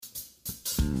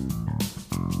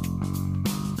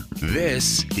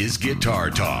This is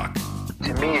Guitar Talk.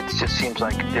 To me, it just seems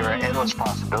like there are endless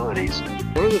possibilities.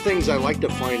 One of the things I like to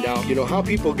find out, how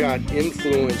people got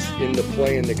influenced into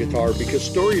playing the guitar, because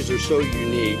stories are so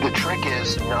unique. The trick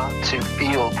is not to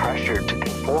feel pressure to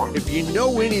conform. If you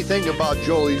know anything about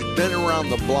Joel, he's been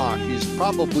around the block. He's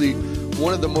probably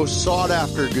one of the most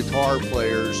sought-after guitar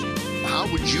players.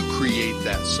 How would you create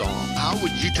that song? How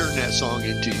would you turn that song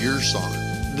into your song?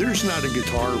 There's not a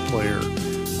guitar player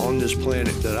on this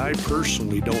planet that I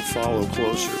personally don't follow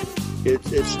closer.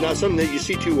 It's not something that you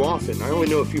see too often. I only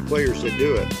know a few players that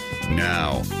do it.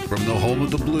 Now, from the home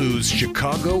of the blues,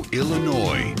 Chicago,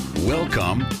 Illinois,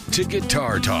 welcome to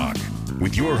Guitar Talk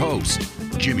with your host,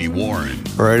 Jimmy Warren.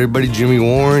 All right, everybody, Jimmy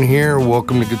Warren here.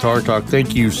 Welcome to Guitar Talk.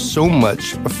 Thank you so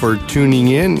much for tuning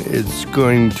in. It's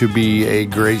going to be a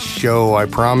great show, I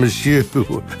promise you.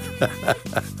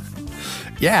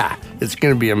 Yeah, it's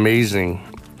going to be amazing.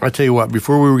 I'll tell you what,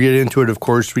 before we get into it, of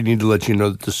course, we need to let you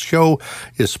know that the show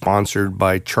is sponsored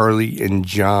by Charlie and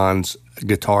John's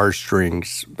Guitar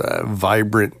Strings.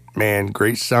 Vibrant, man,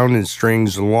 great sounding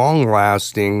strings,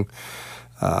 long-lasting.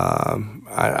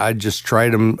 I just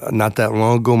tried them not that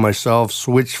long ago myself,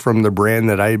 switched from the brand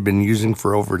that I had been using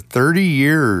for over 30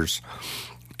 years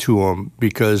to them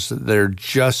because they're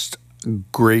just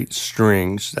great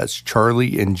strings. That's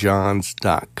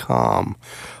charlieandjohns.com.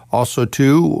 Also,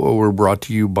 too, we're brought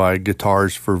to you by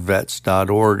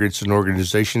GuitarsForVets.org. It's an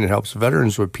organization that helps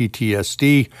veterans with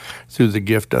PTSD through the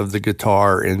gift of the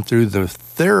guitar and through the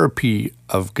therapy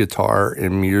of guitar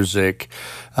and music.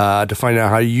 To find out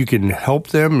how you can help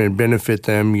them and benefit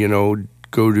them, go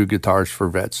to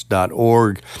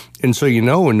GuitarsForVets.org. And so,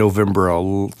 in November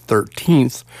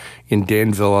 13th in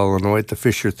Danville, Illinois, at the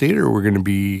Fisher Theater, we're going to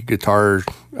be, Guitar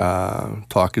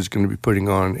Talk is going to be putting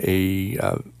on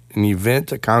an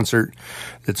event, a concert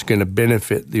that's going to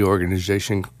benefit the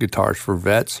organization Guitars for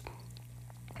Vets.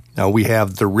 Now, we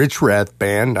have the Richrath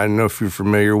Band. I don't know if you're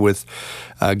familiar with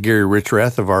Gary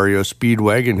Richrath of REO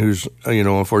Speedwagon, who's,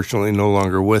 unfortunately no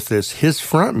longer with us. His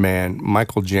front man,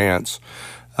 Michael Jantz,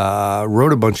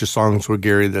 wrote a bunch of songs with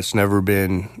Gary that's never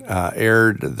been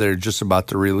aired. They're just about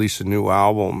to release a new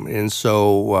album. And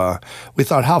so we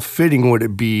thought, how fitting would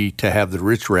it be to have the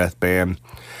Richrath Band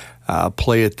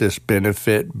play at this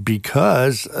benefit,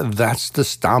 because that's the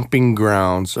stomping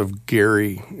grounds of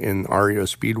Gary in REO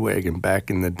Speedwagon back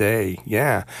in the day.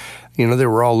 Yeah. They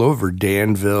were all over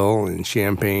Danville and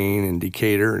Champaign and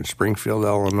Decatur and Springfield,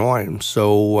 Illinois.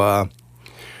 So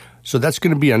that's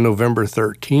going to be on November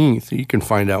 13th. You can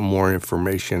find out more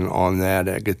information on that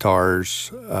at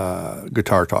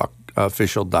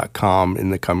GuitarTalkOfficial.com in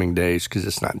the coming days, because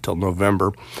it's not until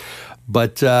November.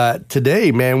 But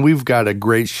today, man, we've got a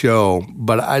great show,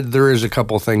 but there is a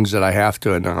couple things that I have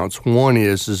to announce. One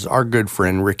is our good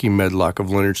friend Ricky Medlock of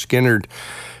Lynyrd Skynyrd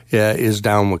is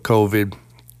down with COVID,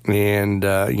 and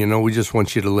we just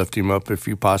want you to lift him up if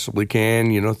you possibly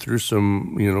can, through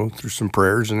some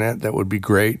prayers, and that would be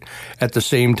great. At the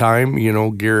same time,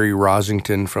 Gary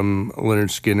Rosington from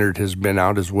Lynyrd Skynyrd has been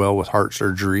out as well with heart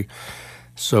surgery.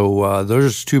 So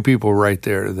those two people right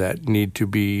there that need to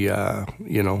be,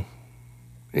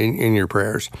 in your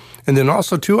prayers. And then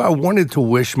also, too, I wanted to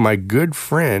wish my good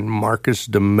friend Marcus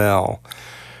DeMel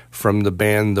from the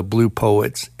band The Blue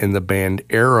Poets and the band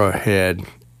Arrowhead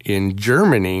in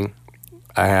Germany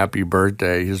a happy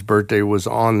birthday. His birthday was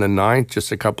on the 9th,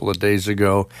 just a couple of days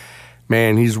ago.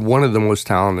 Man, he's one of the most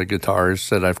talented guitarists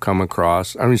that I've come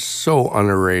across. I mean, so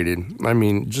underrated. I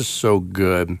mean, just so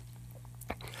good.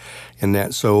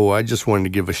 So I just wanted to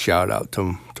give a shout out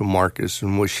to Marcus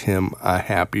and wish him a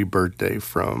happy birthday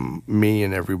from me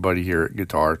and everybody here at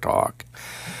Guitar Talk.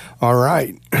 All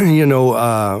right.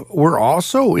 We're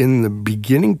also in the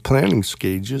beginning planning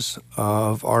stages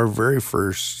of our very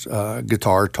first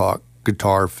Guitar Talk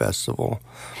Guitar Festival,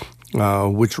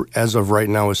 which as of right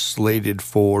now is slated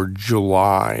for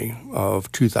July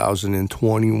of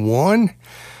 2021.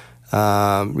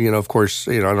 Of course,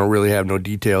 I don't really have no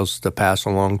details to pass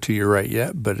along to you right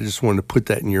yet, but I just wanted to put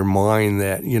that in your mind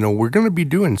that, we're going to be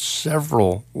doing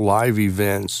several live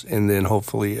events and then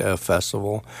hopefully a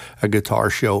festival, a guitar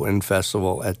show and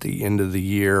festival at the end of the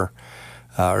year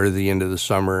or the end of the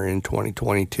summer in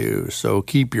 2022. So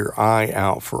keep your eye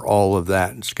out for all of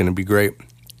that. It's going to be great.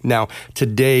 Now,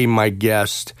 today, my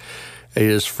guest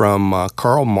is from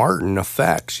Carl Martin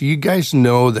Effects. You guys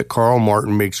know that Carl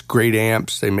Martin makes great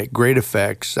amps. They make great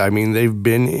effects. I mean, they've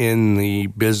been in the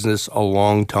business a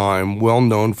long time, well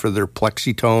known for their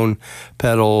Plexitone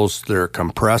pedals, their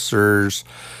compressors,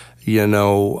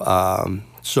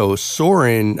 So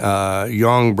Soren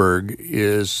Ljungberg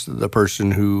is the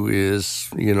person who is,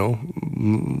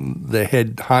 the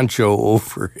head honcho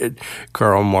over at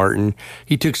Carl Martin.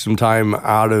 He took some time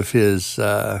out of his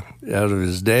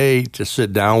day to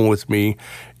sit down with me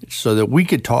so that we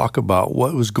could talk about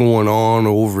what was going on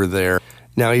over there.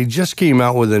 Now, he just came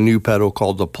out with a new pedal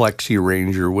called the Plexi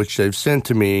Ranger, which they've sent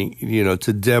to me,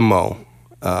 to demo,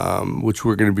 which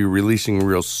we're going to be releasing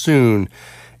real soon.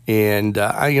 And,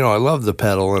 I love the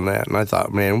pedal and that. And I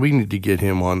thought, man, we need to get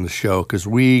him on the show because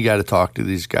we got to talk to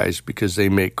these guys because they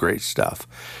make great stuff.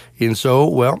 And so,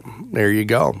 well, there you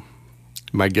go.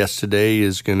 My guest today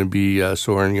is going to be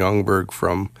Soren Ljungberg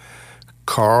from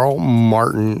Carl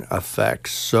Martin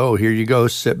Effects. So here you go.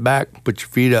 Sit back, put your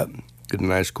feet up, get a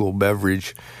nice cool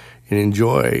beverage, and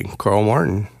enjoy Carl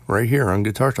Martin right here on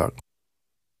Guitar Talk.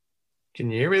 Can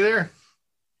you hear me there?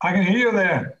 I can hear you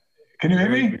there. Can you hear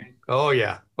me? Oh,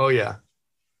 yeah. Oh, yeah.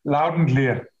 Loud and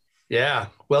clear. Yeah.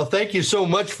 Well, thank you so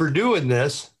much for doing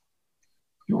this.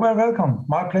 You are welcome.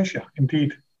 My pleasure,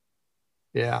 indeed.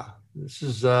 Yeah. This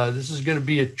is going to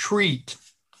be a treat.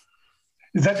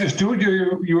 Is that your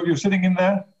studio you're sitting in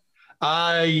there?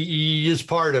 Is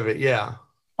part of it, yeah.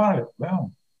 Part of it.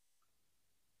 Wow.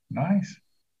 Nice.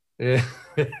 Yeah.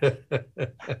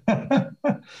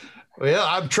 Well,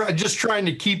 I'm just trying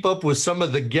to keep up with some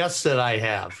of the guests that I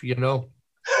have,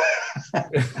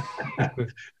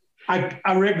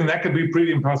 I reckon that could be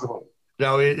pretty impossible.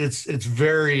 No, it's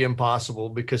very impossible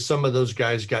because some of those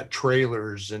guys got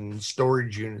trailers and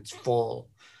storage units full.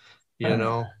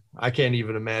 I can't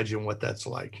even imagine what that's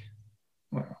like.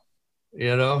 Well,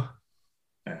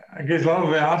 I guess a lot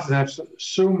of the artists have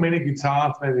so many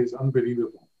guitars that it's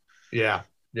unbelievable. Yeah.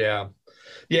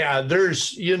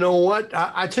 There's, what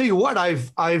I tell you what,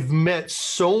 I've met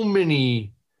so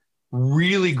many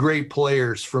really great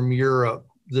players from Europe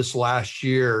this last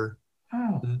year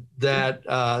that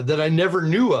I never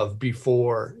knew of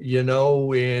before,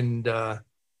 and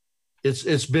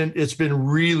it's been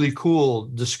really cool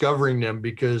discovering them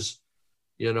because,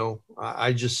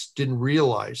 I just didn't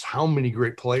realize how many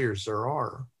great players there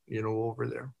are, over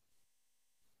there.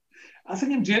 I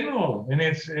think in general, and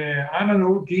I'm an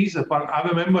old geezer, but I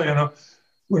remember,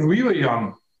 when we were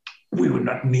young, we were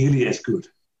not nearly as good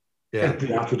as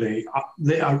they are today.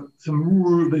 They are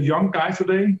the young guys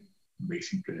today,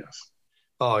 amazing players.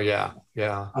 Oh yeah,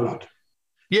 a lot.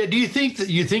 Yeah, do you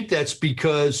think that's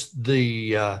because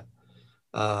the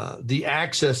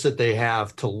access that they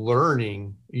have to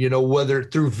learning, whether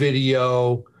through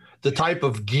video, the type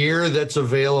of gear that's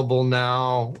available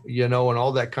now, and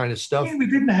all that kind of stuff. We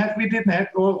didn't have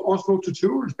also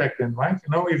tutorials back then, right?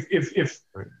 If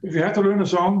you have to learn a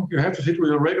song, you have to sit with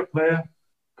your record player,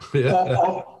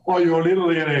 or your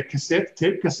little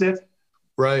tape cassette,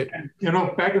 right? And,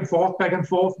 back and forth,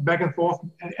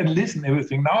 and listen to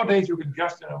everything. Nowadays, you can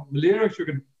just the lyrics, you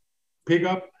can pick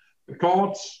up the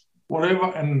chords, whatever,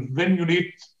 and when you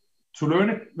need to learn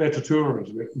it, there are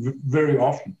tutorials very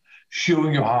often.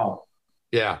 Showing you how.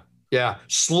 Yeah.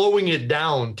 Slowing it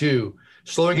down too.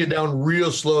 Slowing it down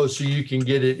real slow so you can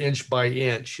get it inch by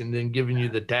inch and then giving you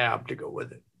the tab to go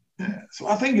with it. Yeah. So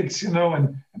I think it's,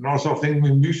 and also I think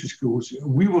in music schools,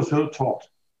 we were so taught.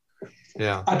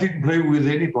 Yeah. I didn't play with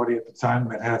anybody at the time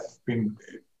that have been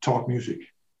taught music.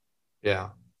 Yeah.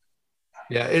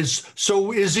 Yeah. Is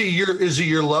it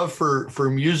your love for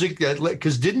music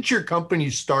because didn't your company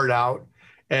start out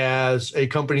as a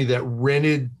company that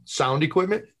rented sound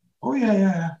equipment? Oh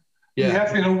yeah. We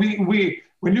have, we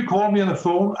when you call me on the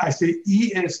phone, I say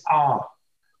ESR.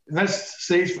 And that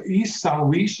stands for East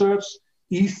Sound Research,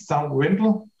 East Sound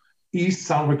Rental, East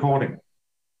Sound Recording.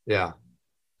 Yeah.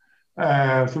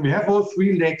 So we have all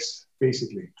three legs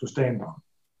basically to stand on.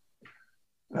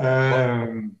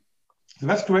 So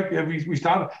that's correct. Yeah, we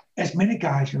started as many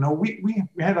guys. We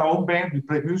had our own band. We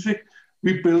played music.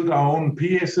 We built our own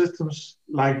PA systems,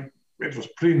 like it was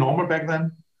pretty normal back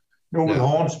then. With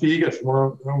horn speakers, there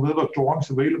were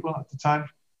drawings available at the time.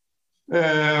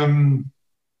 And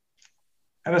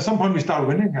at some point, we started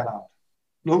renting it out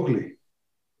locally.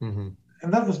 Mm-hmm.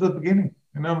 And that was the beginning.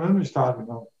 Then we started,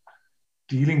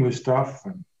 dealing with stuff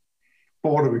and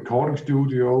bought a recording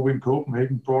studio over in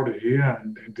Copenhagen, brought it here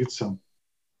and did some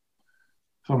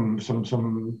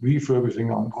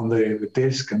refurbishing on the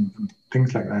desk and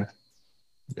things like that.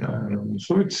 Yeah.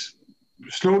 So it's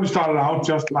slowly started out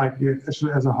just like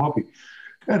as a hobby.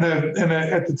 And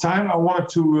at the time I wanted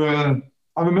to,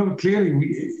 I remember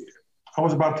clearly, I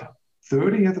was about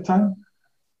 30 at the time.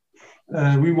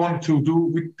 We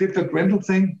did that rental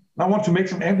thing. I wanted to make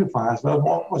some amplifiers. But it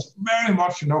was very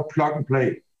much, plug and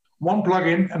play. One plug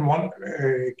in and one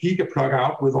Giga plug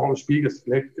out with all the speakers,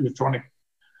 electronic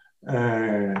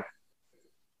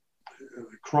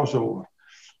crossover.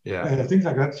 things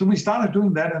like that. So we started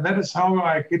doing that, and that is how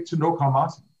I get to know Carl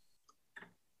Martin.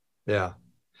 Yeah.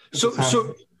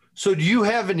 So do you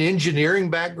have an engineering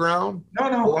background?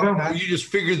 No, I don't have. You just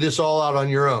figured this all out on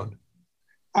your own?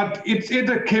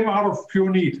 It came out of pure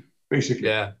need, basically.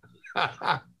 Yeah.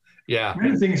 Yeah.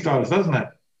 Many things doesn't it?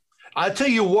 I tell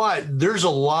you what, there's a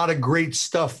lot of great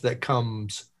stuff that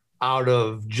comes out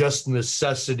of just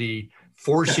necessity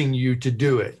forcing you to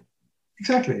do it.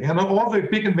 Exactly. And all the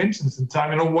big inventions in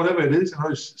time, whatever it is,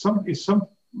 some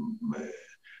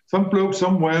bloke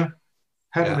somewhere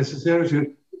had a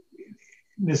necessity.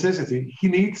 He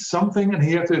needs something and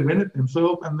he has to invent it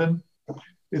himself. And then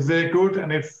if they're good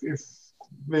and if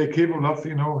they're capable of,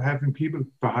 having people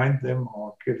behind them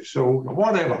or get sold or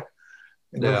whatever,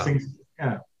 things.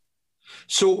 Yeah.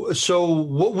 So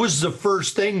what was the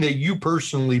first thing that you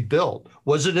personally built?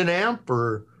 Was it an amp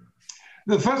or?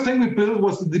 The first thing we built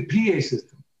was the PA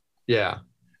system. Yeah.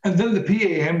 And then the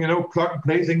PAM, plug and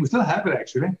play thing. We still have it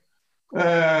actually. We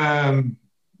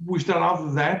started out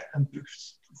with that and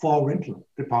for rental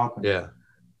department. Yeah.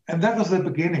 And that was the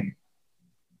beginning.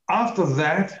 After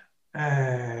that,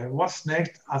 what's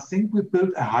next? I think we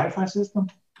built a hi-fi system,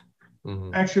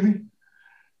 actually.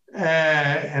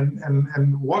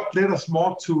 And what led us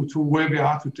more to where we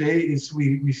are today is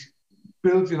we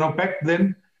built, back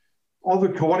then, all the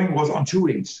recording was on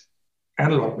 2-inch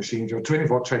analog machines,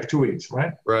 24-track 2-inch,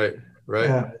 right? Right.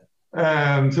 Yeah.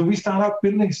 So we started out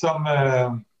building some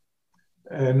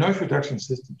noise reduction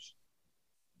systems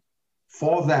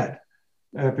for that.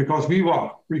 Because we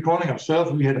were recording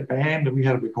ourselves, we had a band, and we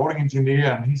had a recording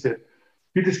engineer, and he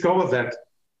discovered that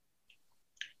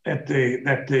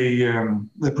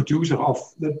the producer of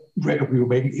the record we were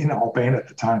making in our band at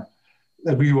the time,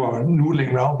 that we were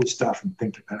noodling around with stuff and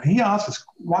things like that. And he asked us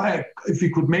why, if we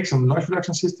could make some noise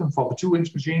reduction system for the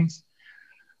 2-inch machines.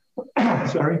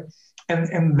 Sorry.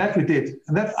 And that we did.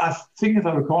 And that, I think, if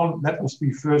I recall, that was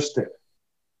the first step.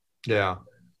 Yeah.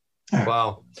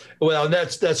 Wow. Well,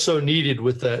 that's so needed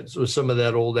with some of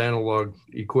that old analog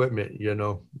equipment,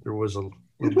 there was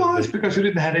it was because you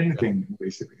didn't have anything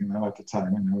basically, at the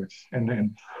time, and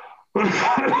then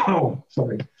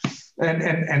sorry.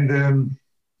 And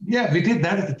we did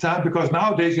that at the time because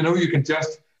nowadays, you can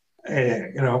just,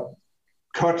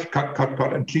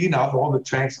 cut and clean out all the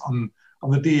tracks on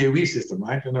the DAW system,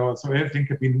 right? So everything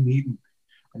can be neat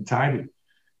and tidy.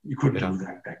 You couldn't do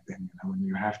that back then, when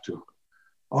you have to.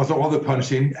 Also, all the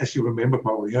punching, as you remember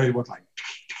probably, it was like,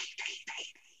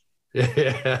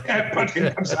 punching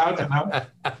comes out,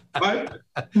 right?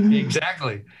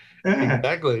 Exactly. Yeah.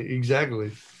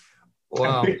 Exactly.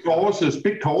 Wow. Big choruses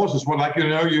were like,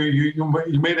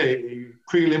 you made a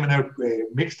preliminary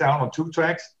mix down on 2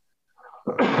 tracks.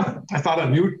 I thought a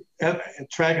new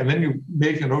track, and then you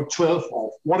make, 12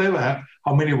 or whatever,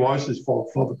 how many voices for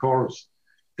the chorus.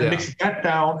 And mix that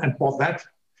down and brought that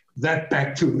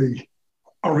back to the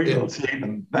original tape,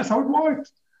 and that's how it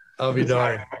worked. I'll be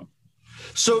darned.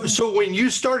 So when you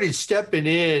started stepping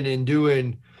in and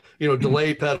doing,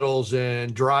 delay pedals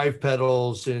and drive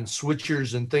pedals and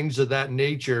switchers and things of that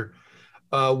nature,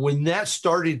 when that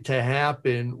started to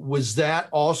happen, was that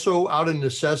also out of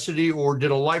necessity, or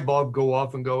did a light bulb go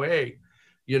off and go, hey,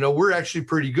 we're actually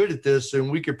pretty good at this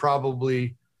and we could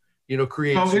probably,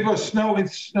 create. No, it was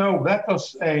that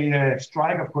was a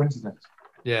strike of coincidence.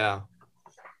 Yeah.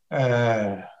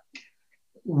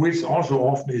 Which also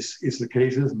often is the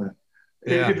case, isn't it?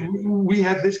 Yeah. We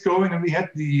had this going, and we had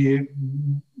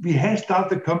started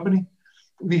the company,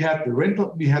 we had the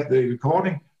rental, we had the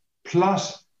recording,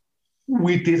 plus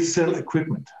we did sell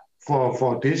equipment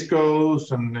for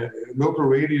discos and local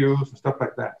radios and stuff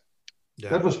like that. Yeah.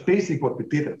 That was basically what we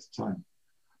did at the time.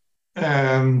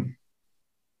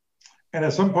 And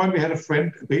at some point we had a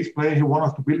friend, a bass player, who wanted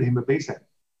us to build him a bass amp.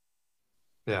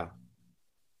 Yeah.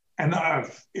 And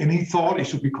he thought it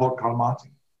should be called Carl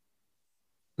Martin.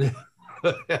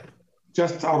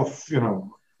 Just out of,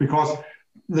 because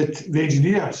the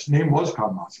engineer's name was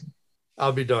Carl Martin.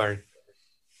 I'll be darned.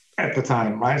 At the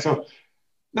time, right? So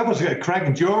that was a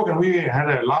cracking joke, and we had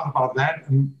a laugh about that.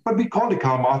 But we called it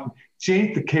Carl Martin,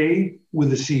 changed the K with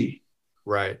the C.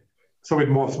 Right. So it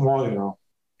was more,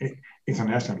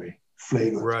 internationally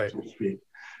flavored, right, so to speak.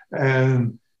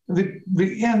 And then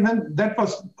that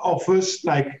was our first,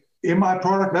 MI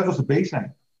product. That was the bass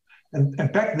amp. And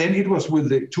back then it was with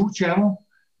the 2-channel.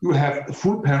 You have a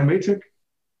full parametric.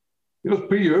 It was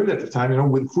pretty early at the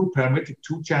time, with full parametric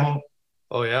 2-channel.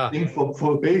 Oh yeah. Thing for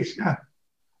the bass, yeah.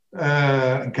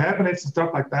 And cabinets and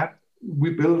stuff like that.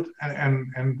 We built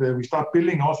and we start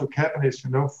building also cabinets,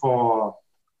 for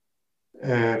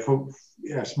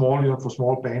small, for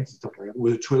small bands and stuff like that,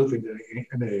 with a 12 in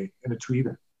a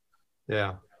tweeter.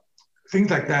 Yeah. Things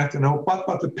like that,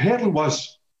 But the pedal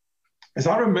was, as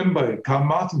I remember it, Carl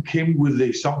Martin came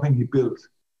with something he built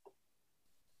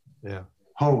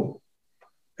home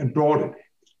and brought it.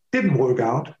 Didn't work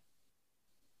out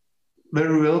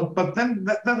very well, but then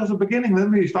that was the beginning.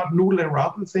 Then we start noodling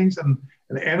around with things and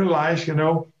analyze,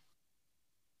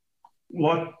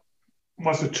 what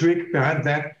was the trick behind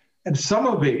that. And some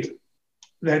of it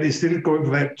that is still going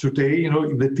for that today, in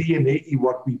the DNA,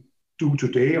 what we do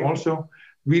today also,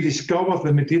 we discovered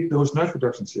when we did those noise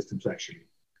reduction systems, actually.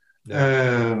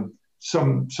 Yeah.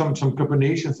 Some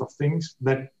combinations of things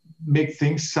that make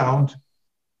things sound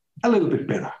a little bit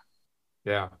better.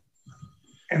 Yeah.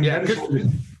 And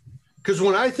because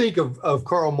when I think of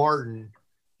Carl Martin,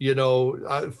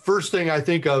 first thing I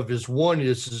think of is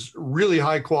really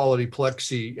high quality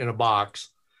plexi in a box.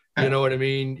 You know what I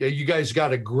mean? You guys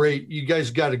got a great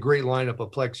lineup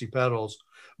of plexi pedals,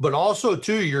 but also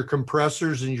too your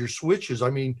compressors and your switches. I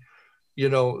mean,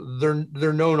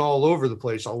 they're known all over the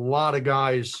place. A lot of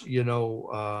guys,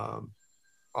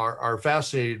 are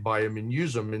fascinated by them and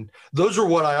use them. And those are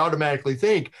what I automatically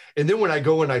think. And then when I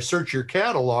go and I search your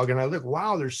catalog and I look,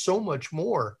 wow, there's so much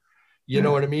more, you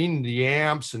know what I mean? The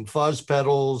amps and fuzz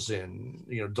pedals and,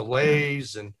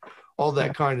 delays and all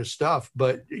that kind of stuff.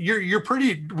 But you're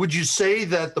pretty, would you say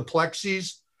that the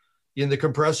plexis in the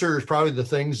compressor is probably the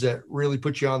things that really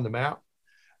put you on the map?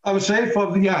 I would say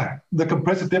the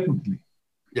compressor, definitely.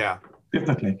 Yeah.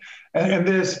 Definitely. And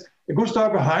there's a good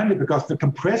story behind it, because the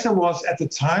compressor was, at the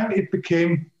time it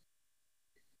began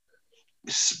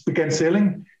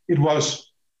selling, it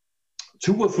was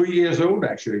 2 or 3 years old,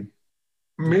 actually,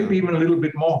 maybe even a little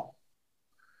bit more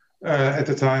at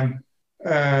the time.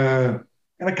 And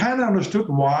I kind of understood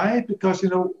why, because,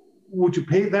 would you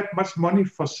pay that much money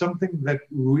for something that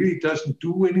really doesn't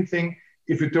do anything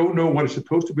if you don't know what it's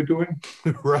supposed to be doing?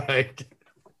 Right.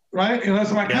 Right?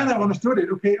 So I kind of understood it.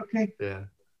 Okay. Yeah.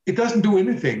 It doesn't do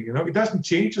anything, it doesn't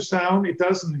change the sound. It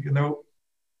doesn't,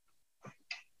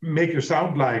 make you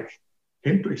sound like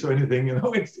Hendrix or anything,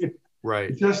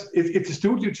 Right. It's a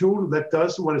studio tool that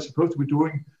does what it's supposed to be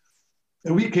doing.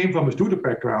 And we came from a studio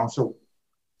background, so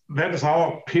that is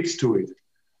our pitch to it.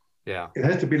 Yeah. It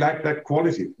has to be like that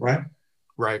quality, right?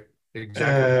 Right.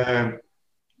 Exactly.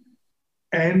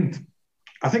 And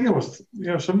I think it was,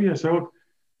 some years old.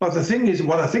 But the thing is,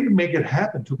 what I think make it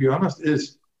happen, to be honest,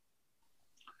 is,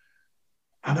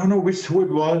 I don't know which tour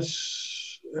it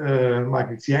was,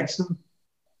 Michael Jackson,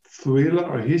 Thriller,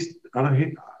 or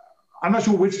I'm not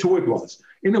sure which tour it was.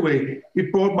 Anyway,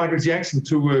 it brought Michael Jackson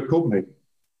to Copenhagen.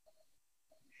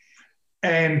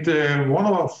 And one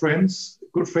of our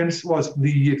good friends, was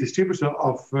the distributor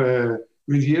of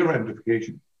Riviera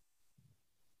amplification.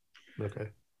 Okay.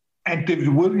 And David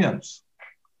Williams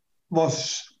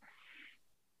was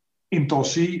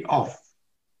endorsee of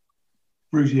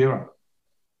Riviera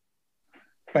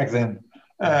back then.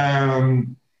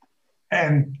 And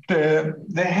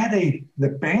they had the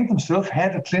band themselves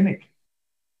had a clinic.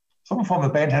 Someone from the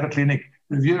band had a clinic,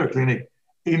 Riviera clinic,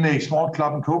 in a small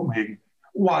club in Copenhagen,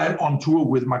 while on tour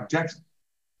with Michael Jackson.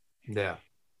 Yeah.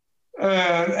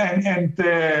 And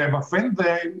my friend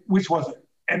there, which was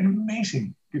an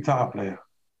amazing guitar player,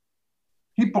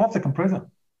 he brought the compressor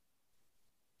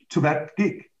to that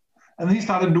gig. And then he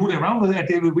started noodling around with it, and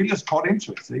David Williams caught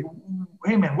interest. Say,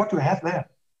 hey man, what do you have there?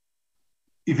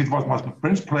 If it was my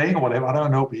Prince playing or whatever, I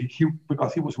don't know,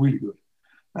 because he was really good.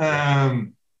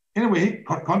 Anyway, he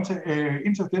got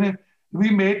interest in it. We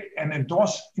made an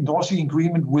endorsing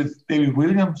agreement with David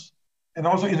Williams, and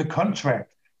also in the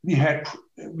contract,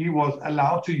 we was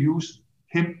allowed to use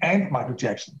him and Michael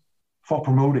Jackson for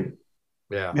promoting.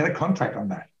 Yeah. We had a contract on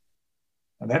that.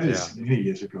 And that is many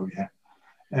years ago, yeah.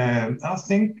 And I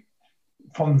think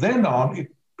from then on,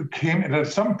 it became, and at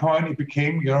some point it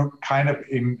became, kind of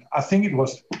I think it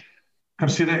was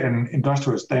considered an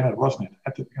industrial standard, wasn't it?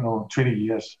 At the,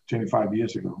 25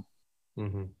 years ago.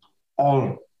 Mm-hmm.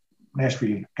 All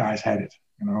Nashville guys had it,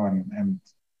 and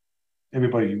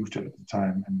everybody used it at the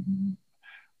time. And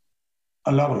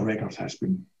a lot of records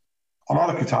a lot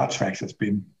of guitar tracks has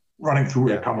been running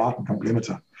through a Carl Martin comp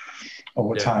limiter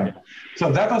over time.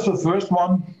 So that was the first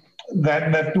one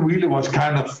that really was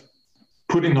kind of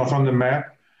putting us on the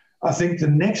map. I think the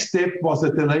next step was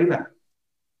the Delilah.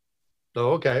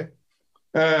 Oh, okay.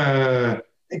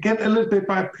 Again, a little bit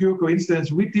by pure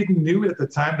coincidence, we didn't know at the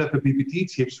time that the BBD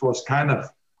chips was kind of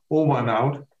over and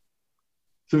out.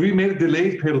 So we made a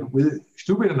delay pedal with,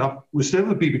 stupid enough, with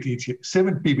 7 BBD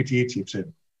chips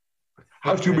in.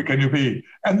 How stupid can you be?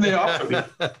 And they are.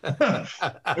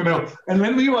 And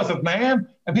when we was at NAMM,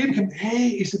 and people came, hey,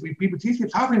 is it with BBD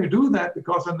chips? How can you do that?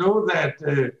 Because I know that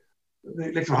the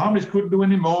electro harmonies couldn't do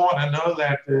anymore, and I know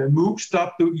that Moog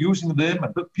stopped using them,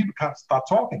 and people can't start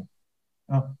talking.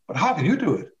 But how can you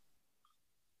do it?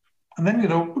 And then,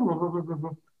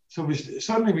 so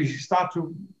suddenly we start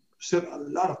to set a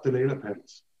lot of delayer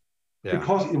pedals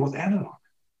because it was analog.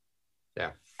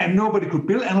 Yeah. And nobody could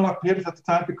build analog pedals at the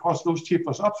time because those chips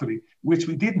was obsolete, which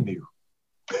we didn't know.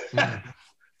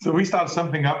 So we started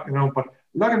something up, but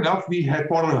luckily enough, we had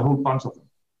bought a whole bunch of them.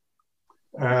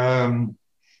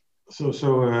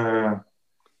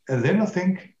 And then I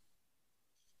think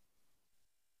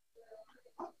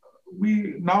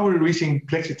we're reaching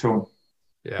Plexitone.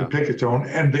 The Plexitone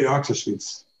and the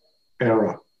Octasuites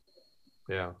era.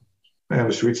 Yeah. They have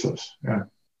switchers. Yeah.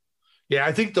 Yeah,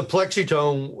 I think the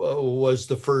Plexitone was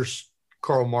the first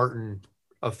Carl Martin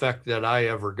effect that I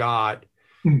ever got.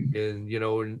 And,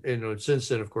 and since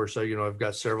then, of course, I've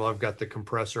got several. I've got the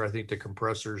compressor. I think the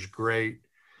compressor is great,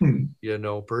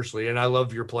 personally. And I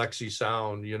love your Plexi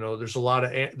sound. There's a lot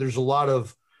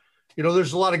of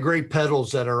great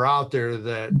pedals that are out there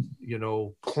that,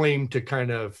 claim to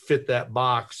kind of fit that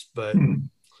box, but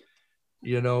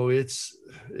it's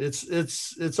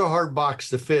a hard box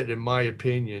to fit, in my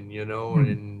opinion,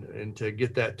 and to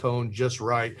get that tone just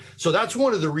right. So that's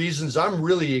one of the reasons I'm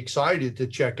really excited to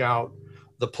check out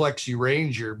the Plexi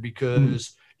Ranger,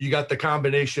 because you got the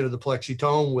combination of the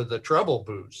Plexitone with the treble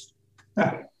boost.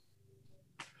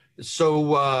 So,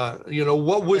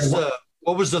 what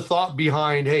was the thought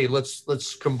behind, hey,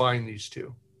 let's combine these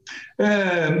two?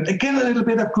 Again, a little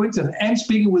bit of coincidence and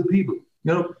speaking with people,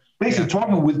 basically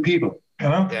talking with people,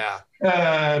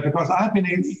 because I've been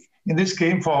in this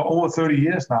game for over 30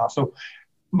 years now. So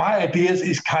my ideas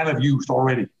is kind of used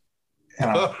already.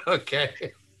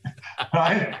 Okay.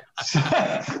 Right. So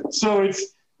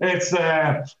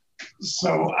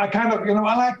so I kind of,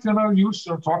 I like to use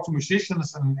or talk to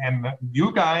musicians and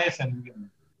you guys and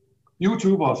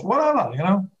YouTubers,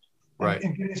 whatever, right,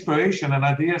 and get inspiration and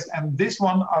ideas. And this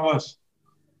one, I was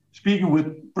speaking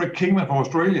with Brett Kingman from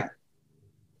Australia,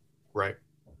 right,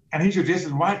 and he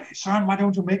suggested, why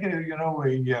don't you make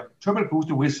a turbo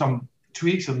booster with some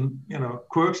tweaks and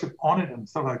quirks on it and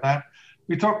stuff like that.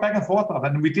 We talked back and forth on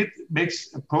that, and we did make a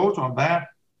approach on that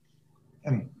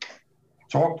and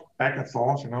talked back and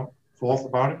forth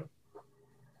about it.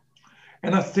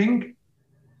 And I think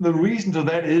the reason to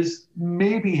that is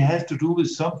maybe it has to do with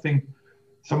some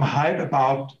hype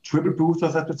about triple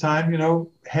boosters at the time,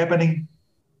 happening,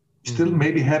 still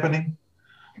maybe happening,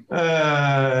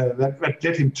 that led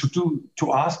him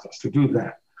to ask us to do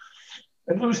that.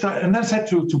 And then I said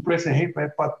to Brett, hey,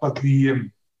 Brett, but the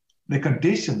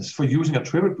conditions for using a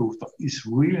triple booster is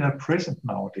really not present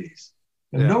nowadays.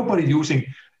 And nobody using,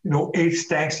 8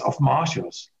 stacks of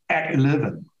Marshalls at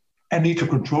 11 and need to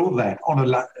control that on a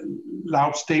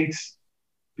loud states,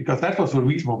 because that was the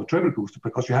reason for the triple booster,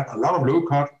 because you have a lot of low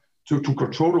cut to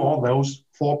control all those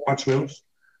 4x12s,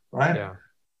 right? Yeah.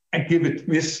 And give it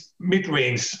this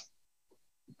mid-range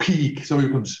peak so you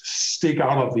can stick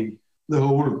out of the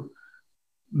whole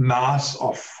mass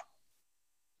of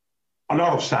a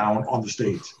lot of sound on the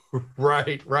stage.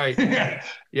 Right.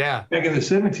 Yeah. Back in the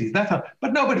 70s.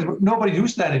 But nobody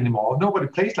used that anymore. Nobody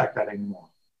plays like that anymore.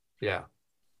 Yeah.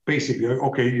 Basically,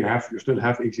 okay, you still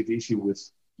have AC/DC with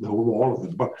the whole wall of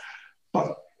them,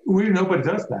 but really nobody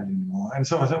does that anymore. And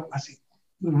so I see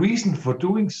the reason for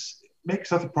make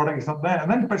such a product is not there. And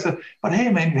then the person said, but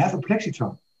hey man, you have a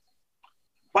Plexitone.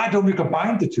 Why don't we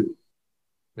combine the two?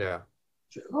 Yeah.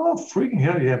 Said, oh, freaking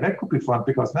hell, yeah, that could be fun,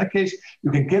 because in that case,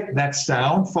 you can get that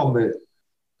sound from the,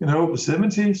 the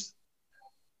 70s,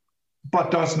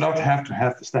 but does not have to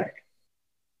have the stack.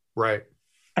 Right.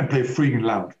 And play freaking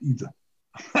loud either.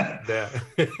 Yeah.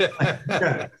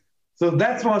 Yeah. So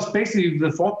that was basically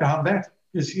the thought behind that,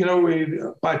 is,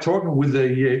 by talking with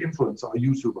the influencer or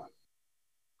YouTuber.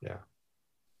 Yeah.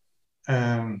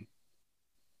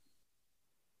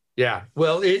 Yeah.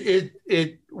 Well,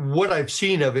 it what I've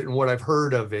seen of it and what I've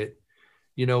heard of it,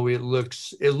 it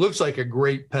looks like a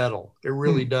great pedal. It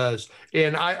really does.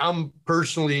 And I'm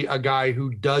personally a guy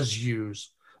who does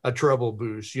use a treble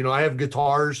boost. I have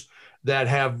guitars that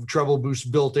have treble boosts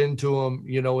built into them,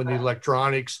 in the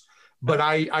electronics, but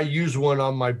I use one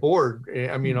on my board.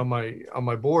 I mean, on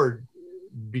my board,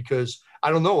 because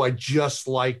I don't know. I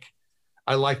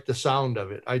like the sound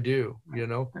of it. I do,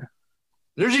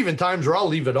 There's even times where I'll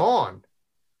leave it on.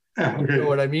 Okay. You know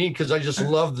what I mean? Because I just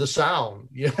love the sound.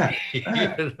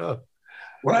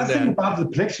 What I think about the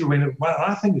Plexi Ranger, what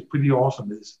I think is pretty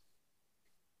awesome is,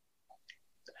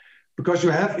 because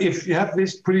if you have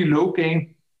this pretty low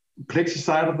gain Plexi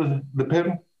side of the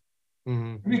pedal,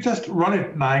 And you just run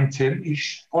it 9,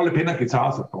 10-ish, all depending on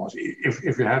guitars, of course.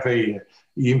 If you have a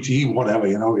EMG, whatever,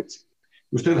 you know,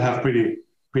 you still have pretty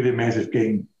massive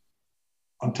gain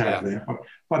on tap there.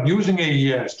 But using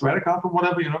a Stratocaster or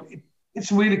whatever, you know,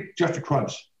 it's really just a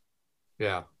crunch.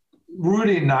 Yeah.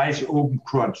 Really nice open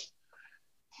crunch.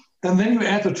 And then you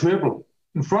add the treble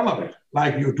in front of it,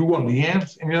 like you do on the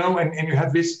amps, and you know, and you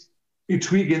have this, you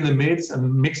tweak in the mids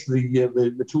and mix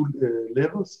the two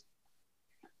levels.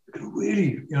 You can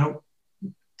really, you know,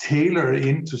 tailor it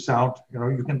into sound. You know,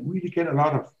 you can really get a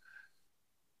lot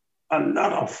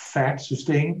of fat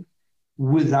sustain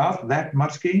without that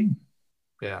much gain.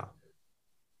 Yeah.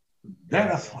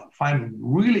 That I find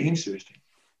really interesting.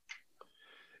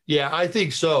 Yeah, I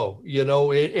think so. You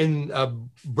know, and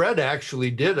Brett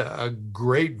actually did a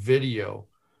great video,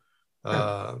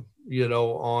 you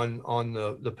know, on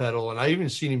the pedal. And I even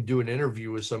seen him do an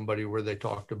interview with somebody where they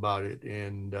talked about it.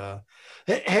 And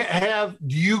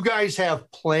do you guys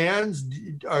have plans?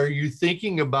 Are you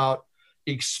thinking about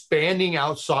expanding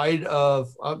outside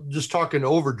of, just talking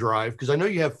overdrive, because I know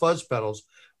you have fuzz pedals,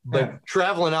 but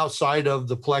traveling outside of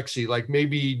the plexi, like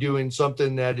maybe doing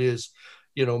something that is,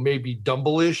 you know, maybe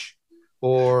Dumble-ish,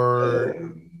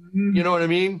 or you know what I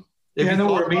mean? I know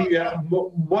what I mean. Yeah.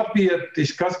 What we are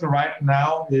discussing right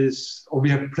now is, or we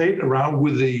have played around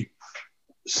with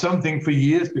something for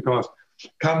years, because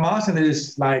Carl Martin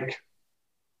is like,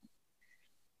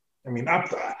 I mean,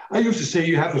 I used to say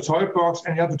you have the toy box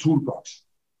and you have the toolbox.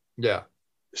 Yeah.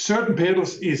 Certain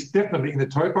pedals is definitely in the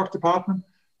toy box department,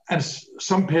 and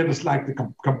some pedals like the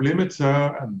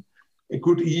complementer and a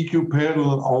good EQ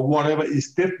pedal or whatever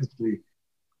is definitely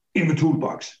in the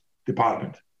toolbox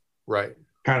department. Right.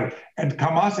 Kind of. And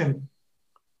Carl Martin,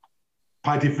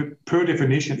 per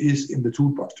definition, is in the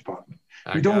toolbox department.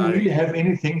 We don't really have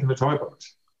anything in the toy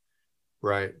box.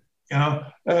 Right. You know.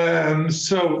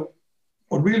 So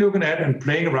what we're looking at and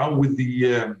playing around with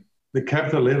the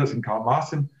capital letters in Carl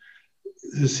Martin,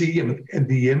 the C and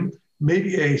the M,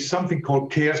 maybe something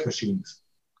called Chaos Machines.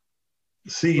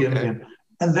 C and M.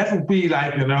 And that would be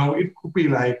like, you know, it could be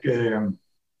like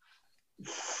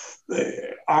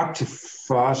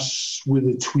Arctifuzz with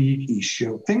a tweak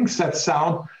issue. Things that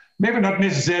sound, maybe not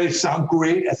necessarily sound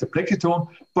great as a plexitone,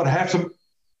 but have some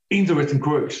interesting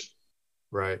quirks.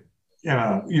 Right. You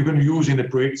know, you can use in the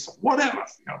bridge, whatever,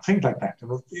 you know, things like that. You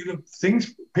know,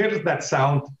 things, pedals that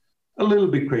sound a little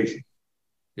bit crazy.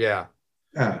 Yeah.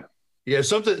 Yeah,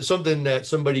 something that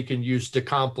somebody can use to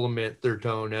complement their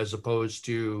tone as opposed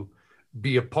to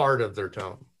be a part of their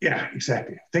tone. Yeah,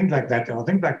 exactly. Things like that. You know,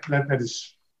 things like that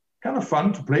is kind of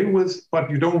fun to play with, but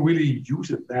you don't really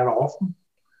use it that often.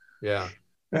 Yeah.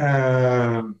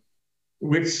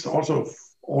 Which also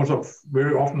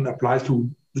very often applies to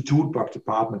the toolbox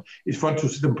department. It's fun to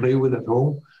sit and play with at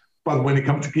home, but when it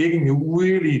comes to gigging, you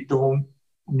really don't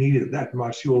need it that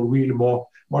much. You're really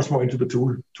much more into the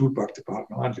toolbox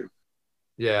department, aren't you?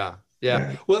 Yeah.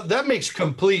 Well, that makes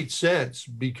complete sense,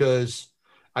 because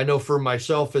I know for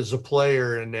myself as a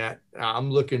player, and that I'm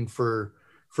looking for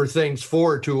things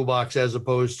for a toolbox as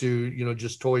opposed to, you know,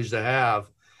 just toys to have,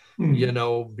 you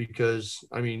know, because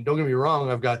I mean, don't get me wrong,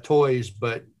 I've got toys,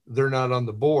 but they're not on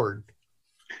the board.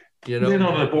 You know, they're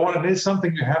not on the board, and it's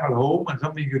something you have at home and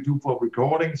something you do for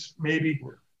recordings, maybe.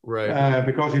 Right.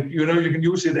 Because you know, you can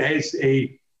use it as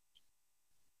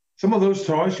some of those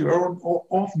toys you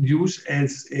often use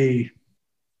as a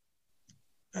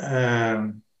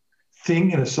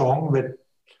thing in a song that,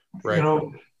 you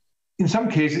know, in some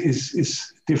cases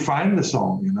is define the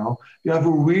song. You know, you have a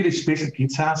really special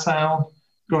guitar sound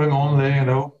going on there. You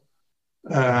know,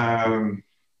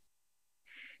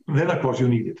 then of course you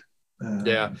need it.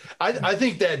 I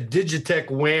think that Digitech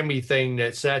whammy thing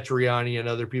that Satriani and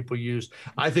other people use,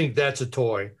 I think that's a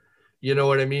toy. You know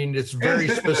what I mean? It's very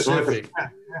specific.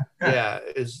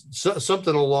 It's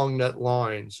something along that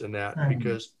lines, and that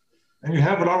because. And you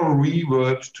have a lot of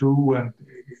reverbs too, and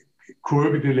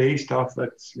curvy delay stuff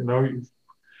that's, you know, you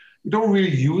don't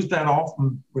really use that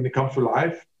often when it comes to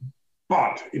live,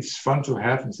 but it's fun to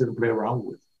have and sit and play around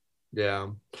with. Yeah.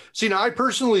 See, now I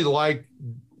personally like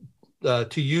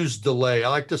to use delay. I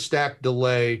like to stack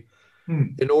delay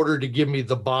in order to give me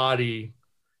the body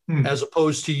as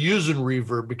opposed to using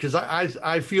reverb, because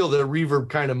I feel that reverb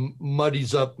kind of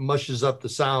mushes up the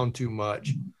sound too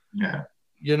much. Yeah.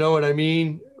 You know what I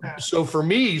mean? Yeah. So for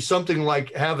me, something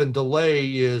like having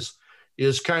delay is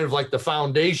kind of like the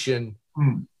foundation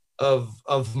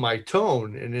of my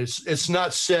tone. And it's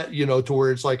not set, you know, to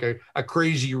where it's like a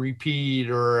crazy repeat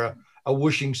or a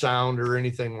whooshing sound or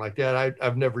anything like that.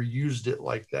 I've never used it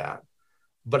like that,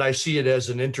 but I see it as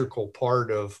an integral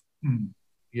part of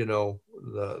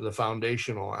the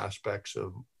foundational aspects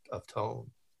of tone.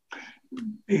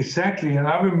 Exactly. And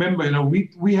I remember,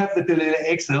 we have the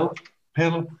Delay XL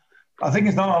pedal. I think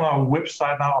it's not on our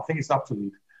website now. I think it's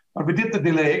obsolete. But we did the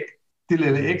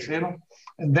Delay XL,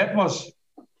 and that was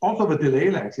also the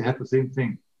Delay actually had the same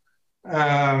thing.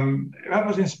 That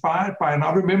was inspired by, and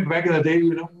I remember back in the day,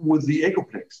 with the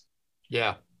Echoplex.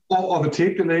 Yeah. Or the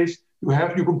tape delays, you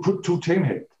can put two tone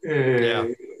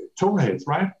heads,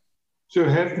 right? So you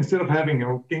have, instead of having,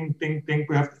 ding, ding, ding,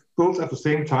 we have both at the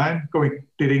same time going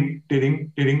ding,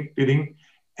 ding, ding, ding,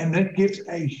 and that gives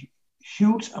a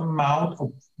huge amount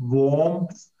of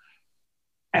warmth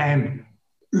and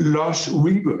loss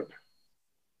reverb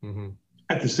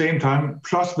at the same time,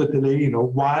 plus the delay,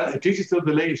 while a digital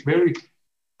delay is very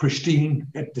pristine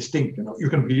and distinct, you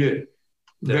can hear it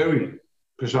very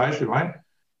precisely, right?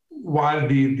 While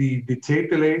the tape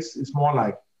delays is more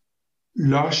like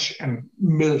lush and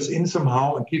melts in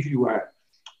somehow and give you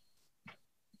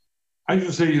I used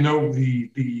to say,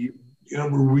 the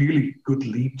really good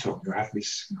lead tone. You have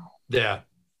this, you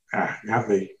have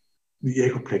the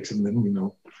Echoplex, and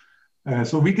then,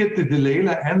 so we get the Delay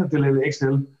and the Delay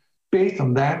XL based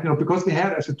on that, because we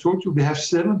have, as I told you, we have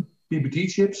 7 BBD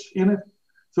chips in it.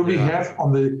 So we have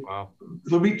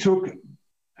so we took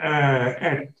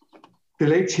at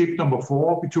Delay chip number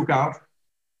 4, we took out,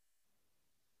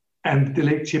 and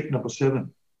Delay chip number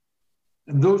 7.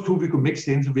 And those two we could mix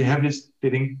in, so we have this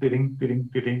ding, ding, ding,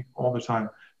 ding all the time.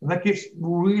 And that gives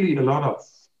really a lot of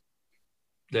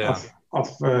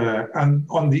and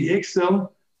on the XL,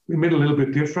 we made a little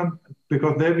bit different,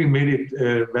 because there we made it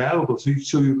variable, so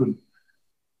you can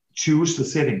choose the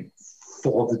setting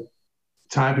for the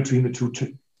time between the two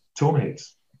tone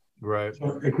heads. Right.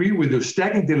 So I agree with you.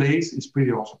 Stacking delays is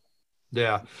pretty awesome.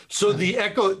 Yeah. So the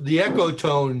echo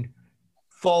tone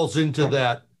falls into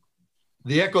that.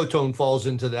 The echo tone falls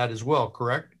into that as well,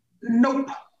 correct? Nope.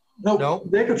 No.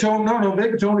 The echo tone, the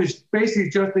echo tone is basically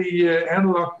just the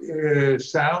analog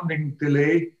sounding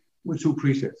delay with 2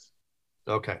 presets.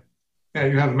 Okay. Yeah,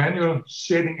 you have manual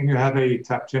setting and you have a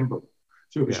tap tempo.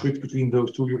 So you can switch between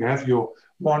those two. You have your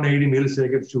 180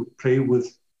 milliseconds to play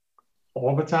with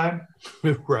all the time.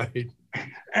 Right.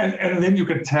 And then you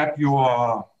can tap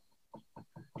your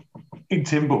in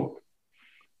tempo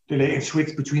delay and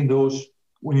switch between those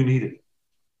when you need it.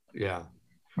 Yeah.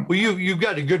 Well, you've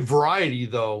got a good variety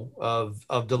though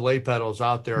of delay pedals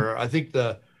out there. I think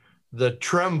the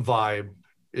trem vibe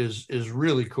is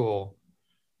really cool.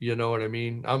 You know what I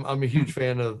mean? I'm a huge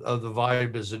fan of the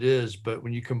vibe as it is, but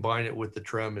when you combine it with the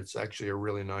trem, it's actually a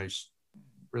really nice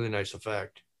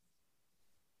effect.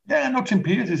 Yeah, I know Tim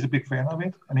Pierce is a big fan of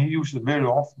it, and he uses it very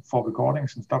often for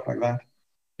recordings and stuff like that.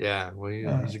 Yeah, well,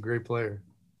 he's a great player.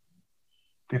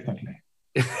 Definitely.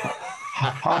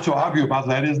 Hard to argue about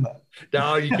that, isn't it?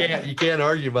 No, you can't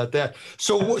argue about that.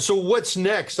 So what's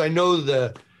next? I know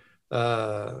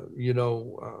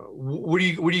what do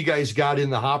you guys got in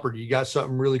the hopper? Do you got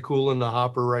something really cool in the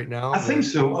hopper right now? I think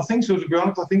so. To be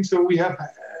honest, I think so. We have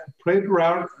played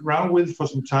around with for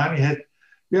some time.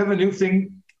 We have a new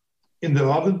thing in the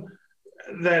oven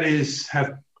that is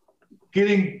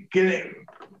getting.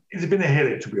 It's been a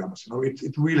headache, to be honest.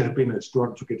 It really has been a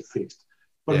struggle to get it fixed.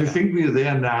 But we think we're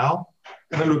there now,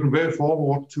 and I'm looking very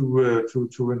forward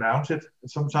to announce it at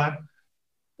some time.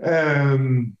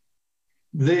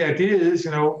 The idea is,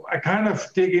 I kind of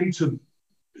dig into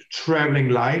traveling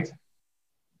light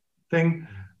thing,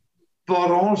 but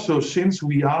also since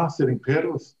we are setting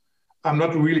pedals, I'm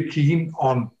not really keen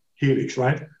on helix,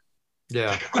 right?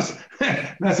 Yeah. Because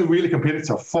that's a really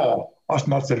competitor for us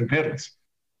not setting pedals.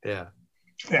 Yeah.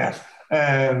 Yeah.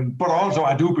 But also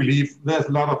I do believe there's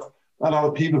a lot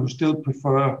of people who still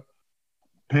prefer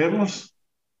pedals.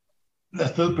 They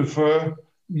still prefer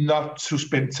not to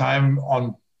spend time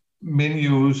on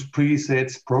menus,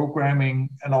 presets, programming,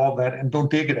 and all that, and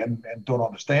don't dig it and don't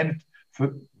understand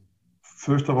it,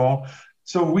 first of all.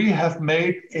 So we have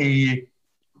made a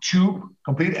tube,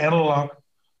 complete analog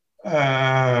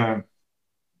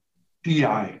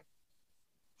DI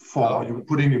for you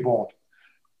put in your board.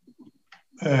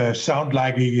 Sound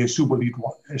like a Super Lead,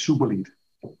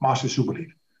 Master Super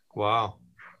Lead. Wow.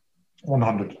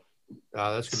 100.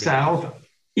 That's good. Sound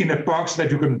in a box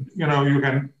that you can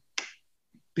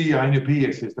DI in your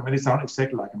PA system, and it sounds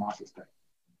exactly like a Master Stack.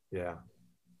 Yeah.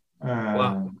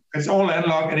 Wow. It's all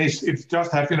analog, and it's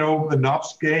just have the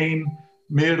knobs, gain,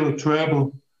 middle,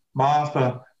 treble,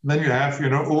 master. Then you have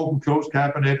open, close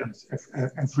cabinet,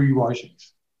 and 3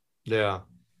 voicings. Yeah.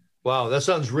 Wow, that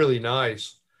sounds really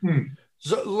nice.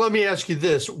 So let me ask you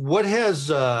this: what has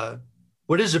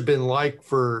it been like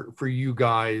for you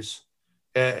guys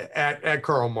at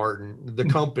Carl Martin, the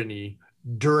company,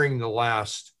 during the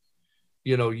last,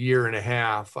 year and a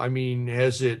half? I mean,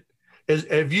 have you,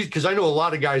 because I know a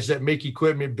lot of guys that make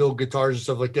equipment, build guitars and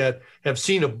stuff like that, have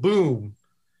seen a boom,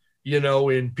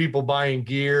 in people buying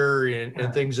gear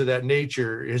and things of that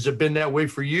nature. Has it been that way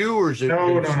for you, or is it?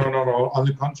 No. On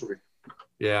the contrary.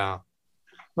 Yeah.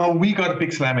 No, we got a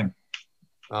big slamming.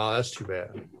 Oh, that's too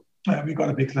bad. Yeah, we got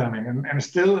a big slamming. And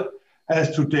still,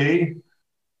 as today,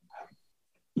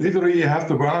 literally you have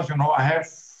to be honest, I have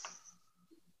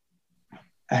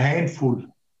a handful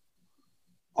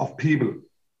of people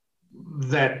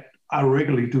that I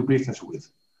regularly do business with.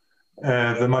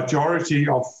 The majority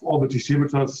of all the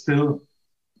distributors still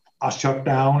are shut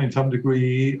down in some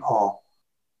degree, or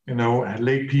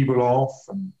laid people off.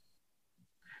 And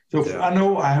so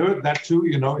I heard that too.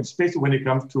 Especially when it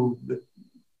comes to the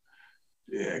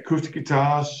acoustic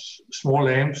guitars, small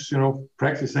amps,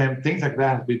 practice amps, things like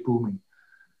that have been booming,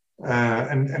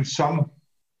 and some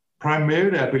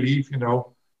primarily, I believe, in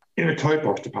the toy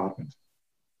box department.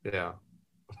 Yeah,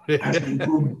 has been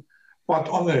booming. But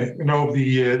on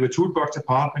the toolbox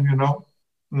department,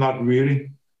 not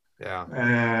really. Yeah.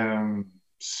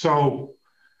 So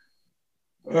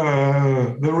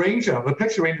the Ranger, the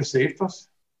Plexi Ranger saved us.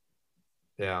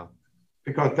 Yeah.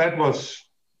 Because that was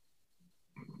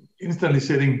instantly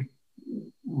sitting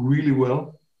really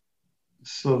well.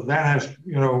 So that has,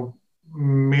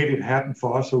 made it happen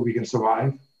for us so we can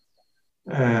survive.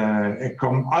 And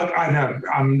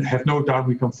I have no doubt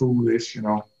we come through this,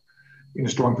 in a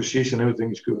strong position.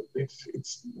 Everything is good.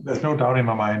 It's there's no doubt in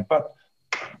my mind. But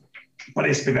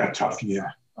it's been a tough year.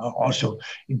 Also,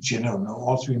 in general,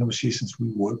 also musicians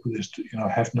we work with,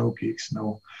 have no gigs,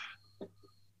 no.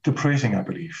 Depressing, I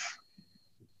believe.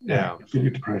 Yeah, really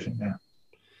depressing. Yeah.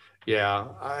 Yeah,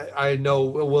 I know.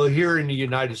 Well, here in the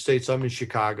United States, I'm in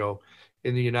Chicago.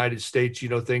 In the United States,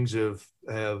 things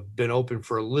have been open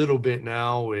for a little bit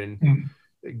now, and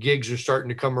gigs are starting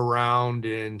to come around,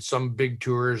 and some big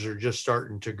tours are just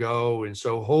starting to go. And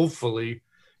so hopefully,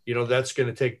 that's going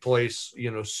to take place,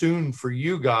 soon for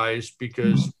you guys,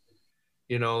 because,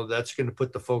 that's going to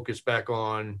put the focus back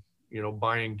on,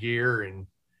 buying gear and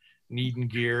needing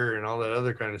gear and all that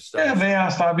other kind of stuff.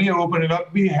 Yeah, we are opening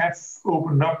up. We have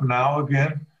opened up now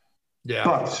again. Yeah.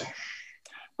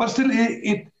 But still,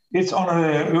 it's on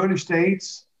an early stage.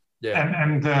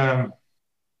 Yeah.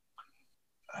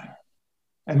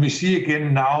 And we see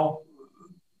again now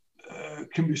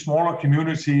smaller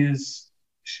communities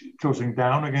closing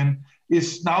down again.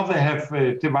 Is now they have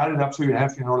divided up, so you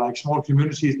have like small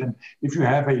communities, and if you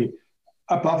have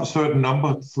above a certain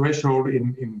number threshold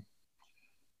in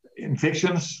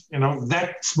infections,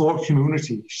 that small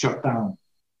community shut down.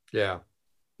 Yeah.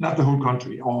 Not the whole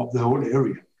country or the whole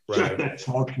area, right. Just that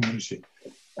small community.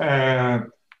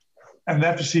 And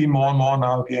that we see more and more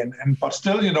now again. But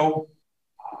still,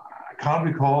 I can't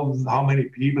recall how many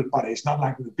people, but it's not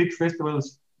like the big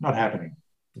festivals, not happening.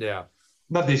 Yeah.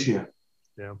 Not this year.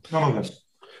 Yeah. None of them.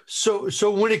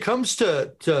 So when it comes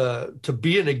to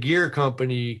being a gear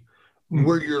company,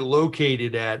 where you're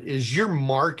located at, is your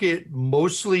market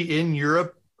mostly in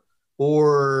Europe,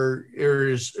 or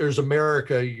is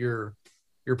America your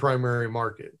primary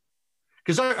market?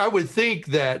 Because I would think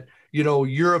that,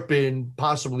 Europe and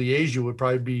possibly Asia would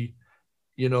probably be,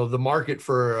 the market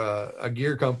for a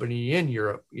gear company in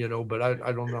Europe, but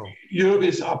I don't know. Europe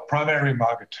is our primary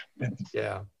market.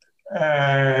 Yeah.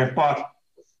 But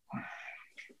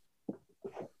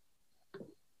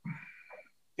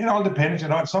it all depends.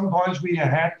 At some points we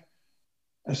had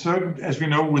a certain, as we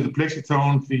know, with the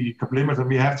Plexitone, the Cablimeter,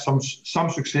 we have some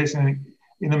success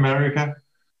in America.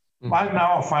 Mm-hmm. Right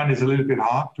now, I find it's a little bit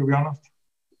hard, to be honest.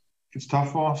 It's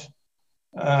tough for us.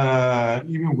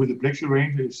 Even with the Plexi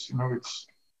range, it's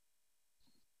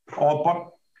all.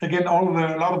 But again, a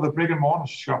lot of the brick and mortar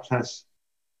shops has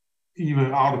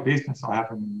even out of business or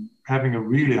having a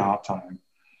really hard time.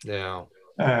 Yeah.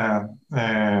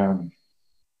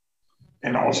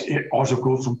 And also it also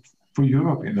goes for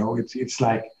Europe. It's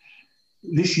like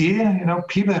this year,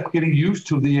 people are getting used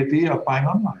to the idea of buying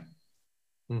online.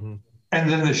 Mm-hmm. And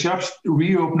then the shops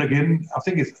reopen again. I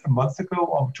think it's a month ago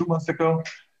or 2 months ago.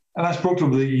 And I spoke to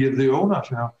the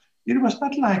owners. It was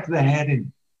not like they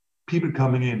had people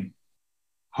coming in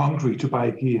hungry to buy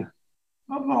gear.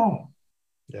 Not at all.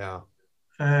 Yeah.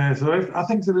 So I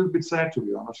think it's a little bit sad, to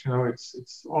be honest.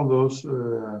 It's all those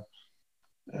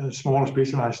smaller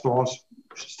specialized stores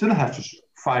still have to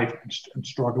fight and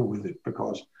struggle with it,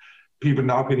 because people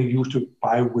now getting used to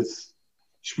buy with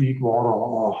Sweetwater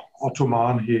or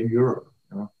Thomann here in Europe.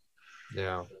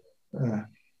 Yeah.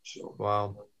 So.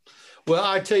 Wow. Well,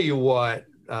 I tell you what,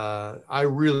 I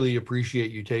really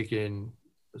appreciate you taking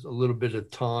a little bit of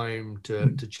time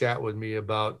to chat with me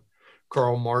about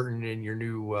Carl Martin and your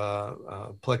new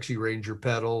Plexi Ranger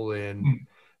pedal. And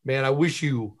man, I wish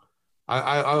you,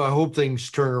 I hope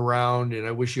things turn around, and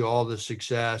I wish you all the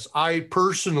success. I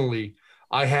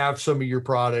have some of your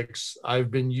products.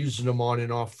 I've been using them on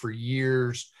and off for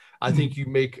years. I think you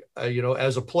make,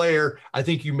 as a player, I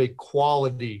think you make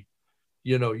quality,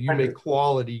 make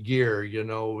quality gear.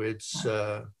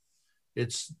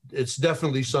 It's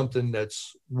definitely something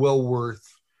that's well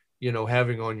worth,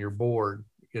 having on your board,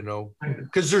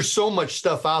 because there's so much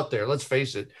stuff out there. Let's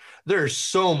face it. There's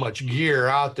so much gear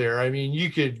out there. I mean,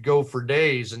 you could go for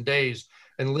days and days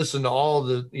and listen to all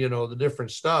the, the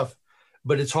different stuff,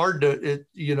 but it's hard to,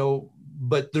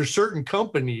 but there's certain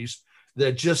companies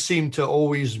that just seem to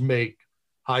always make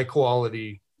high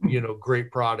quality, great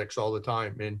products all the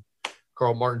time. And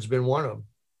Carl Martin's been one of them.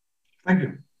 Thank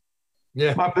you.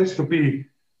 Yeah. My pleasure to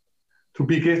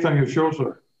be guest on your show,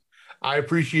 sir. I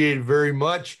appreciate it very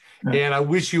much. Yeah. And I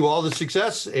wish you all the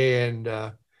success. And,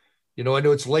 I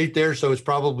know it's late there, so it's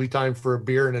probably time for a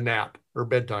beer and a nap or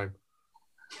bedtime.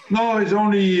 No, it's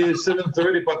only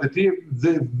 7:30, but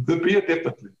the beer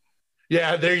definitely.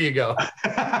 Yeah, there you go.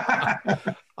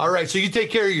 All right, so you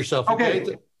take care of yourself. Okay.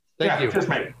 Thank you. Just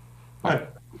mate. Bye.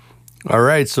 All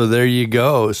right, so there you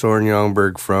go, Soren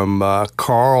Ljungberg from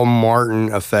Carl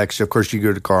Martin Effects. Of course, you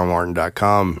go to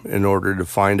carlmartin.com in order to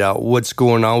find out what's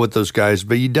going on with those guys,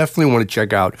 but you definitely want to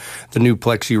check out the new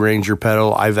Plexi Ranger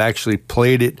pedal. I've actually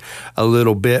played it a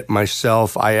little bit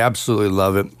myself. I absolutely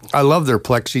love it. I love their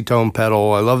Plexitone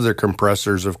pedal. I love their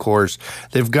compressors, of course.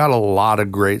 They've got a lot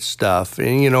of great stuff,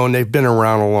 and, and they've been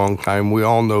around a long time. We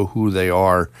all know who they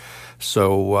are.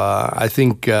 So I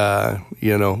think,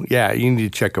 you need to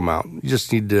check them out. You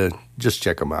just need to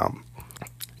check them out.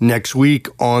 Next week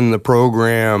on the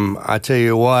program, I tell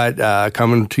you what,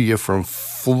 coming to you from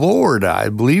Florida, I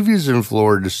believe he's in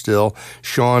Florida still,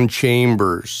 Sean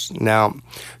Chambers. Now,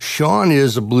 Sean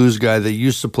is a blues guy that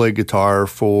used to play guitar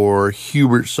for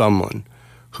Hubert Sumlin,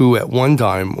 who at one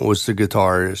time was the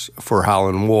guitarist for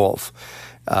Howlin' Wolf.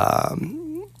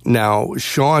 Now,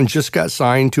 Sean just got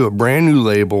signed to a brand new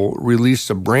label, released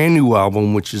a brand new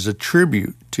album, which is a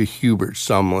tribute to Hubert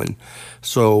Sumlin.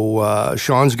 So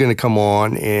Sean's going to come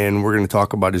on, and we're going to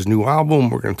talk about his new album.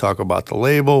 We're going to talk about the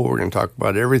label. We're going to talk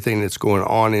about everything that's going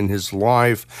on in his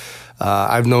life.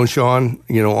 I've known Sean,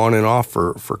 on and off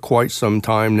for quite some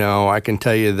time now. I can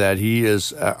tell you that he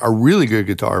is a really good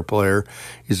guitar player.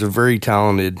 He's a very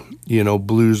talented,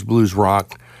 blues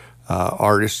rock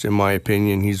artist, in my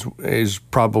opinion. He's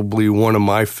probably one of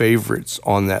my favorites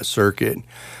on that circuit.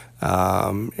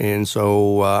 And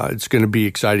so it's going to be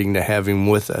exciting to have him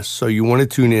with us. So you want to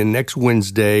tune in next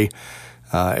Wednesday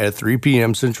at 3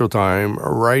 p.m. Central Time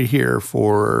right here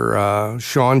for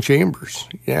Sean Chambers.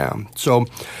 Yeah. So,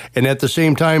 and at the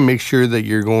same time, make sure that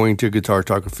you're going to Guitar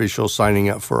Talk Official, signing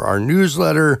up for our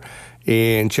newsletter,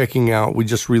 and checking out, we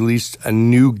just released a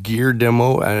new gear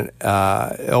demo, an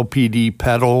LPD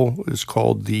pedal. It's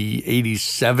called the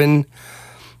 87,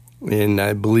 and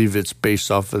I believe it's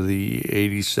based off of the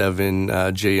 87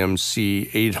 JMC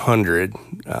 800.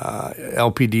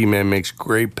 LPD, man, makes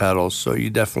great pedals, so you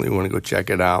definitely want to go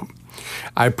check it out.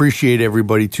 I appreciate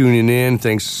everybody tuning in.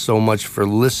 Thanks so much for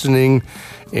listening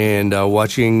and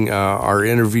watching our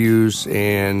interviews.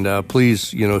 And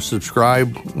please,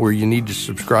 subscribe where you need to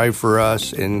subscribe for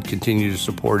us, and continue to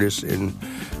support us. And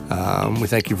we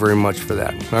thank you very much for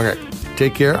that. Okay,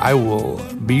 take care. I will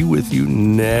be with you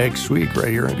next week right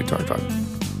here on Guitar Talk.